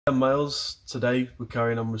10 miles today. We're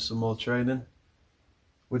carrying on with some more training.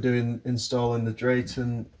 We're installing the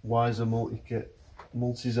Drayton Wiser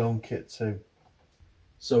multi-zone kit 2.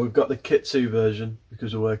 So we've got the kit 2 version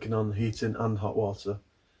because we're working on heating and hot water.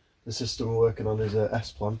 The system we're working on is a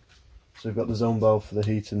S-plan. So we've got the zone valve for the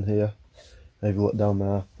heating here. Maybe look down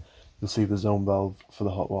there, you'll see the zone valve for the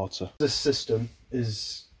hot water. This system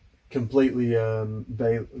is completely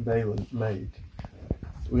Vaillant made.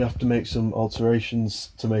 We have to make some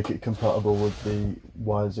alterations to make it compatible with the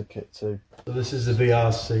Wiser kit 2. So this is the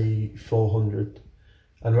VRC400,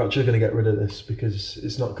 and we're actually going to get rid of this because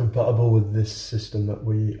it's not compatible with this system that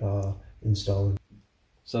we are installing.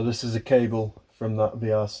 So this is a cable from that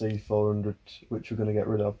VRC400 which we're going to get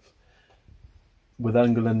rid of. We're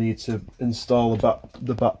then going to need to install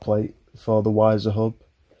the back plate for the Wiser hub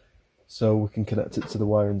so we can connect it to the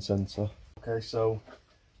wiring centre. Okay, so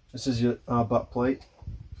this is our back plate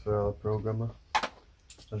for our programmer.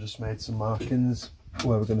 I just made some markings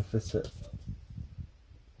where we're going to fit it,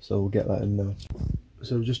 so we'll get that in now.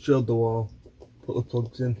 So we've just drilled the wall, put the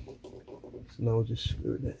plugs in, so now we're just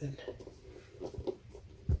screwing it in.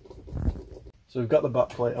 So we've got the back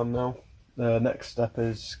plate on now. The next step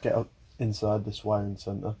is get up inside this wiring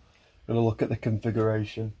centre. We're going to look at the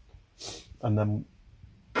configuration and then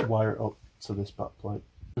wire it up to this back plate.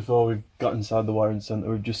 Before we've got inside the wiring centre,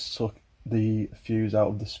 we've just took the fuse out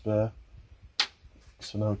of the spur,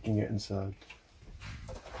 so now we can get inside.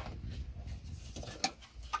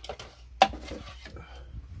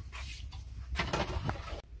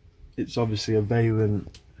 It's obviously a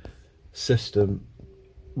Vaillant system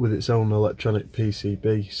with its own electronic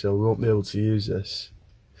PCB, so we won't be able to use this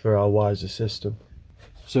for our Wiser system.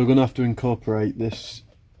 So we're going to have to incorporate this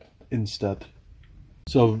instead.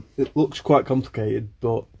 So it looks quite complicated,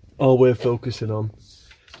 but all we're focusing on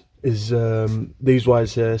is these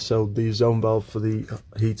wires here, so the zone valve for the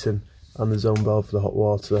heating and the zone valve for the hot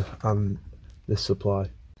water and this supply.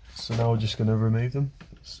 So now we're just going to remove them.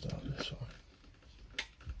 Let's start this one.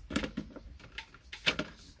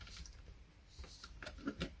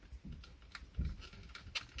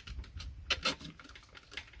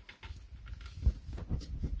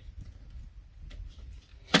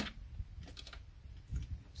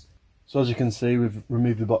 So as you can see, we've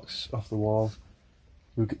removed the box off the wall.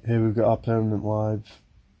 Here we've got our permanent live,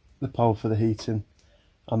 the power for the heating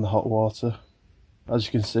and the hot water. As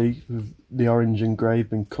you can see, the orange and grey have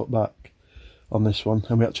been cut back on this one,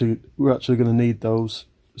 and we're actually going to need those,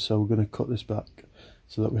 so we're going to cut this back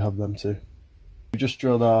so that we have them too. We just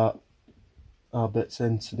drilled our bits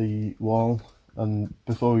into the wall, and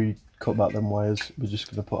before we cut back them wires, we're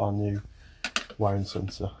just going to put our new wiring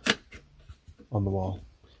sensor on the wall.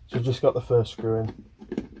 So we've just got the first screw in,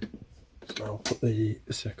 so I'll put the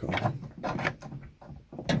second on.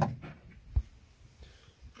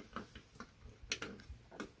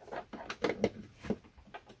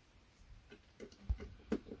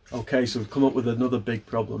 Okay, so we've come up with another big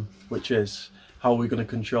problem, which is how are we going to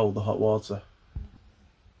control the hot water?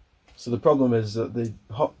 So the problem is that the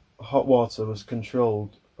hot water was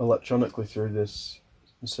controlled electronically through this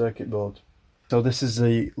circuit board. So this is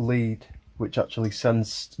the lead which actually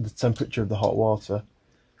sends the temperature of the hot water,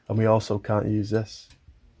 and we also can't use this.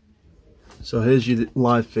 So here's your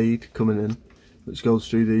live feed coming in, which goes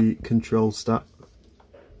through the control stat,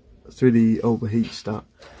 through the overheat stat,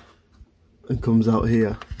 and comes out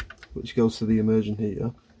here, which goes to the immersion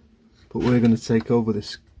heater. But we're going to take over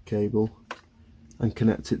this cable and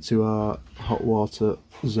connect it to our hot water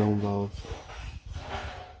zone valve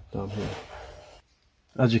down here.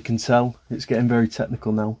 As you can tell, it's getting very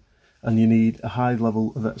technical now, and you need a high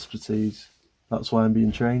level of expertise. That's why I'm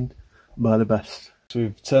being trained by the best. So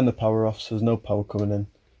we've turned the power off, so there's no power coming in,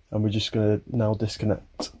 and we're just going to now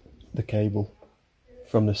disconnect the cable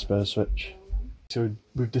from the spur switch. So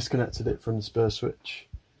we've disconnected it from the spur switch,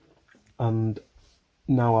 and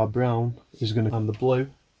now our brown is going to, and the blue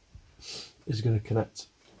is going to connect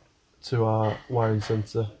to our wiring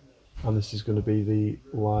centre, and this is going to be the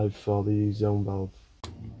live for the zone valve.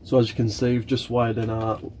 So as you can see, we've just wired in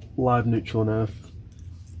our live neutral and earth,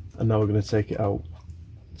 and now we're going to take it out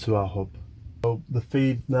to our hub. So the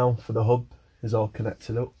feed now for the hub is all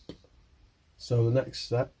connected up. So the next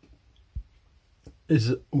step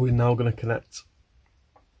is we're now going to connect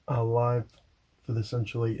our live for the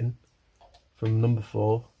central heating from number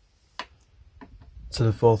 4 to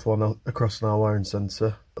the 4th one across our wiring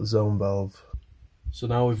centre, zone valve. So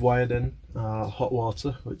now we've wired in our hot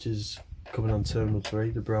water, which is coming on terminal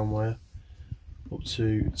 3, the brown wire, up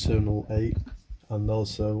to terminal 8, and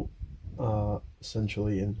also our central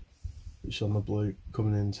heating, which is on the blue,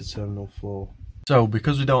 coming into terminal 4. So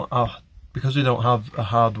because we don't because we don't have a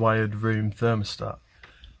hardwired room thermostat,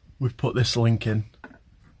 we've put this link in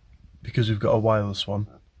because we've got a wireless one,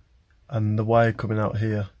 and the wire coming out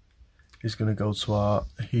here is going to go to our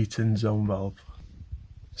heating zone valve.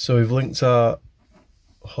 So we've linked our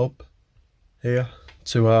hub here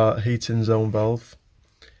to our heating zone valve,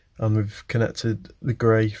 and we've connected the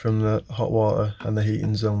grey from the hot water and the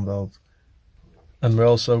heating zone valve. And we're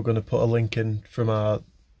also going to put a link in from our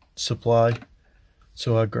supply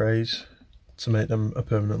to our greys to make them a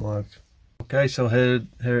permanent live. Okay, so here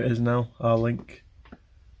it is now, our link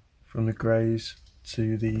from the greys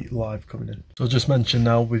to the live coming in. So I'll just mention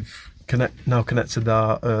now we've now connected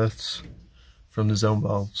our earths from the zone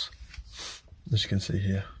valves, as you can see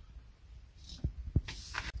here.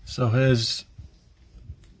 So here's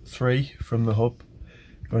 3 from the hub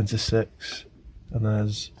going to 6, and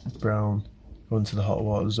there's brown going to the hot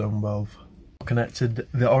water zone valve. Connected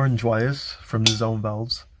the orange wires from the zone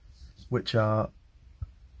valves, which are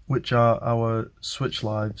our switch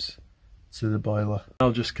lives, to the boiler.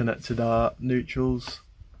 Now just connected our neutrals,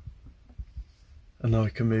 and now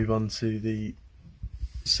we can move on to the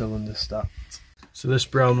cylinder stat. So this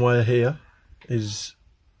brown wire here is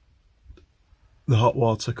the hot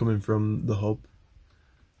water coming from the hub,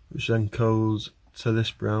 which then goes to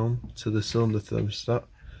this brown to the cylinder thermostat,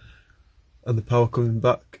 and the power coming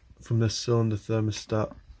back from this cylinder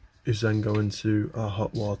thermostat is then going to our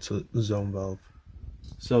hot water zone valve.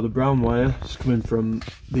 So the brown wire is coming from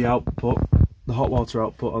the output, the hot water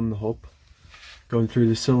output on the hub, going through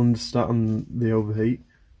the cylinder stat and the overheat.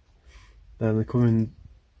 Then they're coming,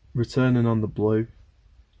 returning on the blue,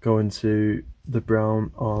 going to the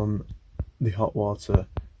brown on the hot water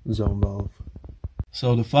zone valve.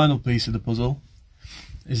 So the final piece of the puzzle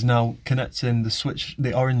is now connecting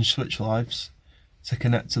the orange switch lives to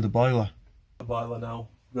connect to the boiler. The boiler now,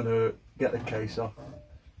 I'm going to get the case off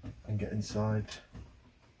and get inside.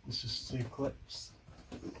 There's just 2 clips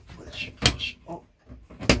which push up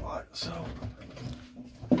like so,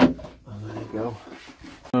 and there you go.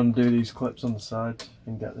 Undo these clips on the side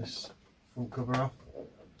and get this front cover off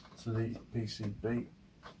to the PCB.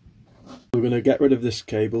 We're going to get rid of this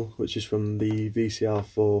cable, which is from the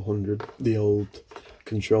VRC400, the old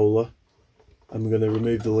controller, and we're going to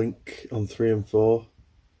remove the link on 3 and 4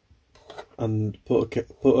 and put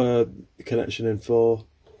a connection in 4,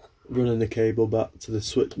 running the cable back to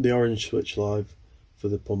the orange switch live for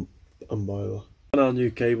the pump and boiler. Run our new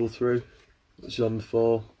cable through, which is on the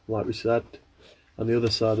 4, like we said, and the other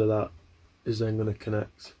side of that is then going to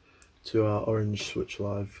connect to our orange switch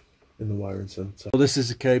live in the wiring centre. So this is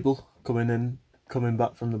the cable coming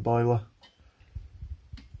back from the boiler.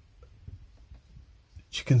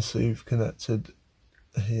 As you can see, we've connected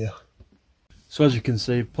here. So as you can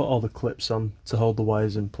see, I've put all the clips on to hold the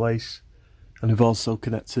wires in place, and we've also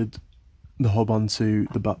connected the hub onto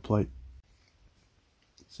the back plate.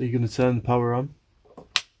 So you're going to turn the power on.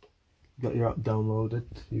 You've got your app downloaded.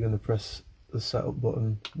 You're going to press the setup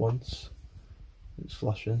button once. It's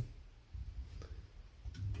flashing.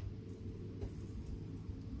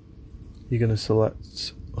 You're going to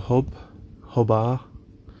select hub R,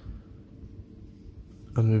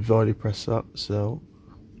 and we've already pressed that, so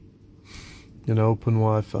you're going to open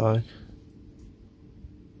Wi-Fi.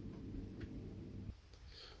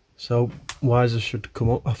 So wires should come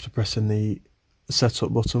up after pressing the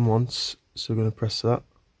setup button once, so we're going to press that.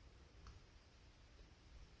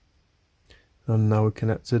 And now we're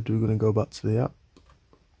connected, we're going to go back to the app.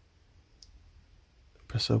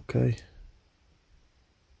 Press OK.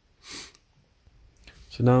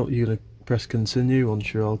 So now you're going to press continue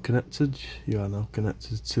once you're all connected. You are now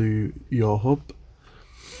connected to your hub.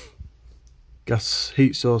 Gas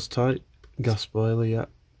heat source type, gas boiler, yeah.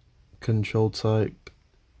 Control type,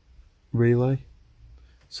 relay.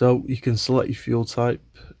 So you can select your fuel type,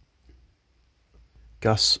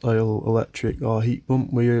 gas, oil, electric or heat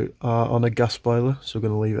pump. We are on a gas boiler, so we're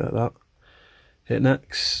going to leave it at that. Hit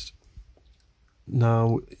next.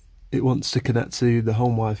 Now it wants to connect to the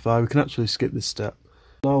home Wi-Fi. We can actually skip this step.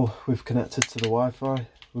 Now we've connected to the Wi-Fi,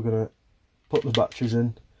 we're going to put the batteries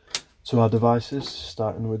in to our devices,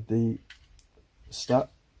 starting with the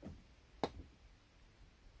stat,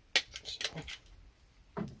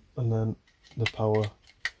 and then the power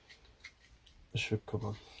should come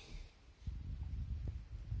on.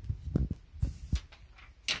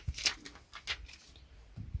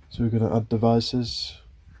 So we're going to add devices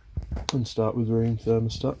and start with room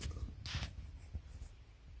thermostat.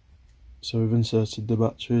 So we've inserted the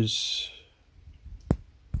batteries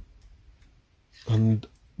and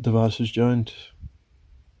devices joined.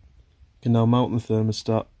 You can now mount the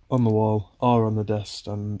thermostat on the wall or on the desk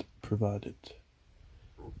stand provided.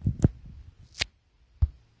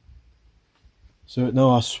 So now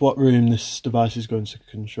our SWAT room, this device is going to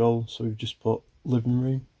control, so we've just put living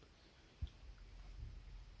room.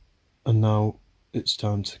 And now it's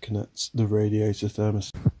time to connect the radiator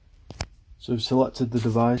thermostat. So we've selected the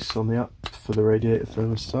device on the app for the radiator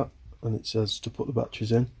thermostat, and it says to put the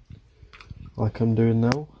batteries in, like I'm doing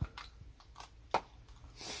now.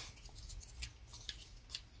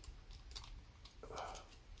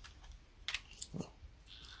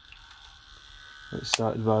 It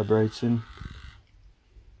started vibrating.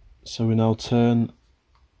 So we now turn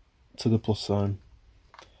to the plus sign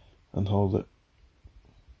and hold it.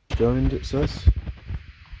 Joined, it says.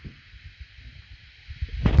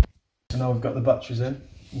 So now we've got the batteries in.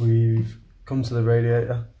 We've come to the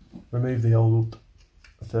radiator, removed the old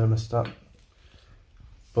thermostat,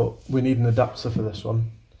 but we need an adapter for this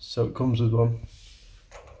one. So it comes with one.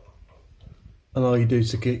 And all you do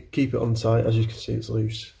to keep it on tight, as you can see it's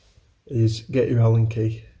loose, is get your Allen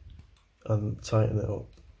key and tighten it up,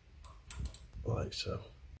 like so.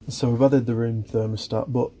 So we've added the room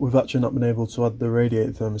thermostat, but we've actually not been able to add the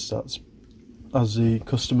radiator thermostats, as the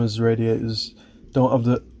customer's radiators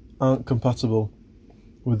aren't compatible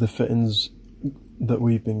with the fittings that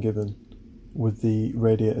we've been given with the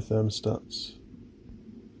radiator thermostats.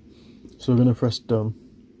 So we're going to press done,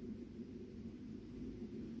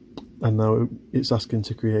 and now it's asking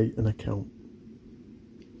to create an account.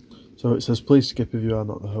 So it says please skip if you are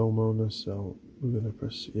not the homeowner, so we're going to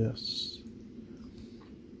press yes.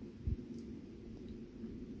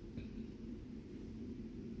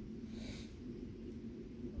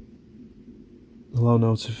 Allow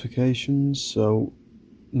notifications, so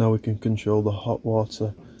now we can control the hot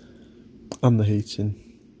water and the heating.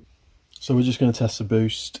 So we're just going to test the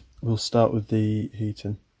boost. We'll start with the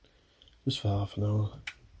heating, just for half an hour.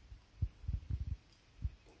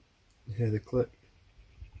 You hear the click.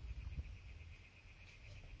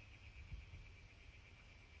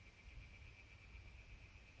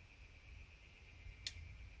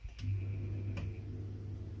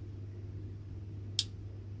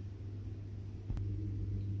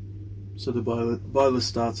 So the boiler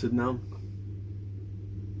started now,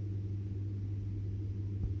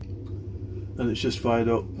 and it's just fired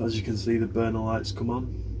up. As you can see, the burner lights come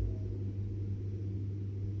on.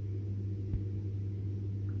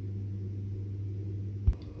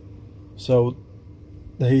 So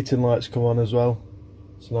the heating lights come on as well.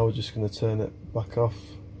 So now we're just going to turn it back off,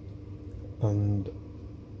 and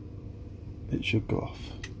it should go off.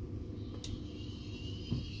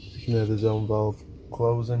 You can hear the zone valve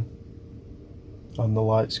closing, and the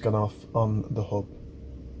light's gone off on the hub.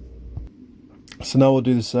 So now we'll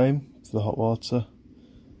do the same for the hot water.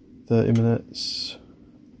 30 minutes.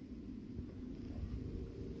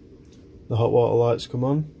 The hot water lights come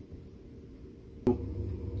on,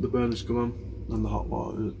 the burners come on, and the hot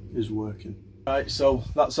water is working. Right, so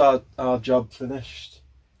that's our job finished.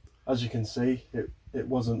 As you can see, it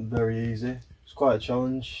wasn't very easy. It's quite a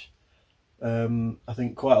challenge. I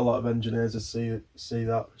think quite a lot of engineers would see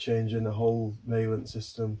that changing the whole Vaillant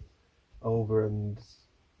system over and,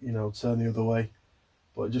 you know, turn the other way.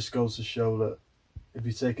 But it just goes to show that if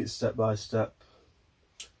you take it step by step,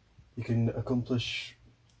 you can accomplish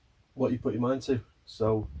what you put your mind to.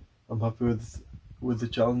 So I'm happy with the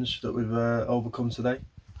challenge that we've overcome today,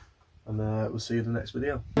 and we'll see you in the next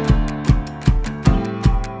video.